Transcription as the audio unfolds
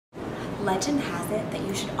Legend has it that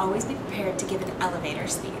you should always be prepared to give an elevator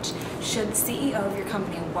speech should the CEO of your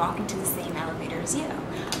company walk into the same elevator as you.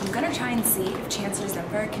 I'm going to try and see if Chancellor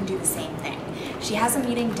Zimper can do the same thing. She has a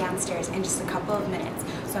meeting downstairs in just a couple of minutes,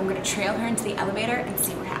 so I'm going to trail her into the elevator and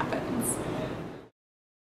see what happens.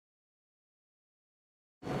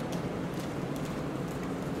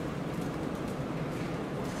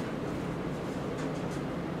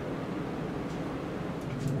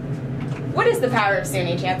 What is the power of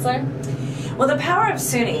SUNY, Chancellor? Well, the power of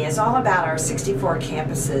SUNY is all about our 64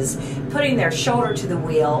 campuses putting their shoulder to the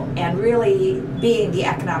wheel and really being the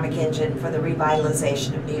economic engine for the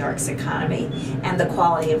revitalization of New York's economy and the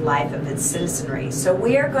quality of life of its citizenry. So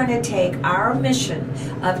we are going to take our mission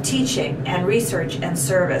of teaching and research and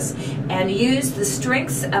service and use the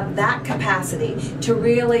strengths of that capacity to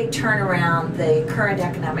really turn around the current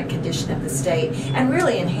economic condition of the state and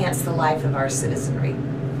really enhance the life of our citizenry.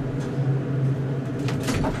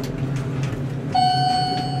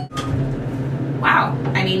 Wow,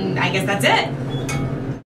 I mean, I guess that's it.